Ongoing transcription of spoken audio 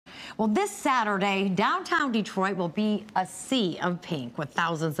Well, this Saturday, downtown Detroit will be a sea of pink with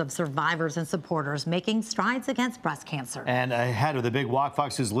thousands of survivors and supporters making strides against breast cancer. And ahead of the big walk,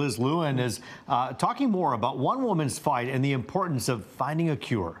 Fox's Liz Lewin is talking more about one woman's fight and the importance of finding a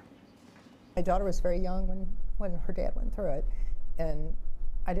cure. My daughter was very young when her dad went through it, and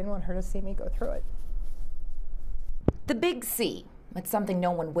I didn't want her to see me go through it. The big C. It's something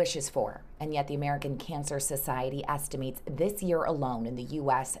no one wishes for, and yet the American Cancer Society estimates this year alone in the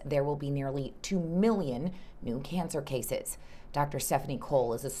U.S. there will be nearly 2 million new cancer cases. Dr. Stephanie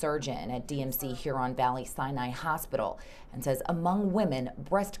Cole is a surgeon at DMC Huron Valley Sinai Hospital and says among women,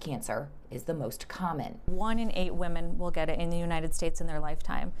 breast cancer is the most common. 1 in 8 women will get it in the United States in their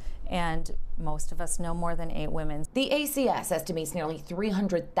lifetime, and most of us know more than 8 women. The ACS estimates nearly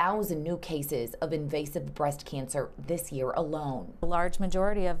 300,000 new cases of invasive breast cancer this year alone. A large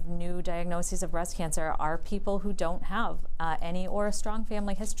majority of new diagnoses of breast cancer are people who don't have any or a strong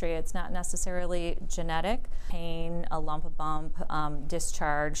family history. It's not necessarily genetic. Pain, a lump, a bump,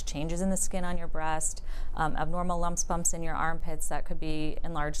 discharge, changes in the skin on your breast, abnormal lumps, bumps in your armpits that could be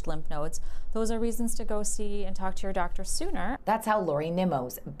enlarged lymph nodes. Those are reasons to go see and talk to your doctor sooner. That's how Lori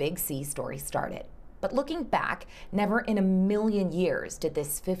Nimmo's Big C story started. But looking back, never in a million years did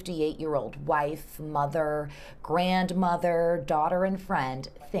this 58-year-old wife, mother, grandmother, daughter, and friend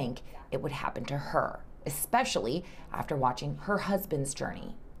think it would happen to her, especially after watching her husband's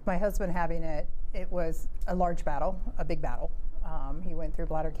journey. My husband having it was a large battle, a big battle. He went through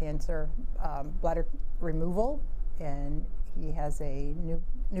bladder cancer, bladder removal, and he has a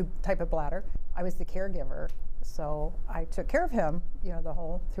new type of bladder. I was the caregiver, so I took care of him,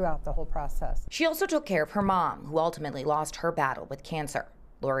 throughout the whole process. She also took care of her mom, who ultimately lost her battle with cancer.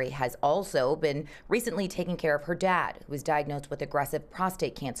 Lori has also been recently taking care of her dad, who was diagnosed with aggressive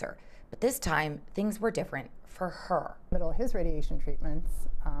prostate cancer. But this time, things were different for her. In the middle of his radiation treatments,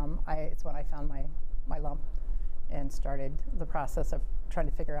 it's when I found my lump and started the process of trying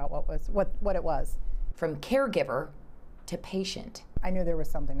to figure out what it was. From caregiver to patient. I knew there was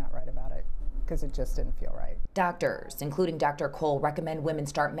something not right about it because it just didn't feel right. Doctors, including Dr. Cole, recommend women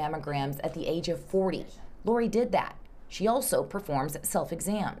start mammograms at the age of 40. Lori did that. She also performs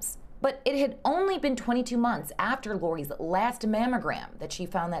self-exams. But it had only been 22 months after Lori's last mammogram that she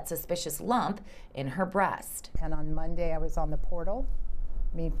found that suspicious lump in her breast. And on Monday I was on the portal.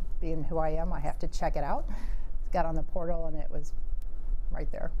 Me being who I am, I have to check it out. Got on the portal and it was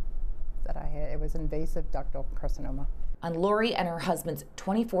right there that it was invasive ductal carcinoma. On Lori and her husband's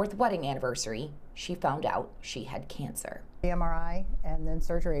 24th wedding anniversary, she found out she had cancer. The MRI and then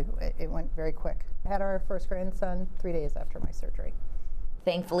surgery, it went very quick. I had our first grandson 3 days after my surgery.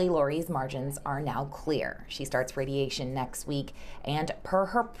 Thankfully, Lori's margins are now clear. She starts radiation next week, and per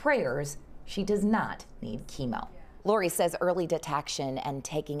her prayers, she does not need chemo. Lori says early detection and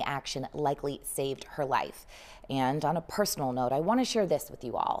taking action likely saved her life. And on a personal note, I want to share this with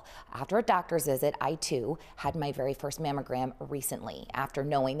you all. After a doctor's visit, I too had my very first mammogram recently after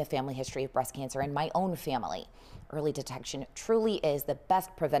knowing the family history of breast cancer in my own family. Early detection truly is the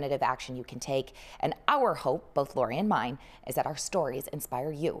best preventative action you can take. And our hope, both Lori and mine, is that our stories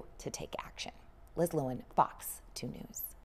inspire you to take action. Liz Lewin, Fox 2 News.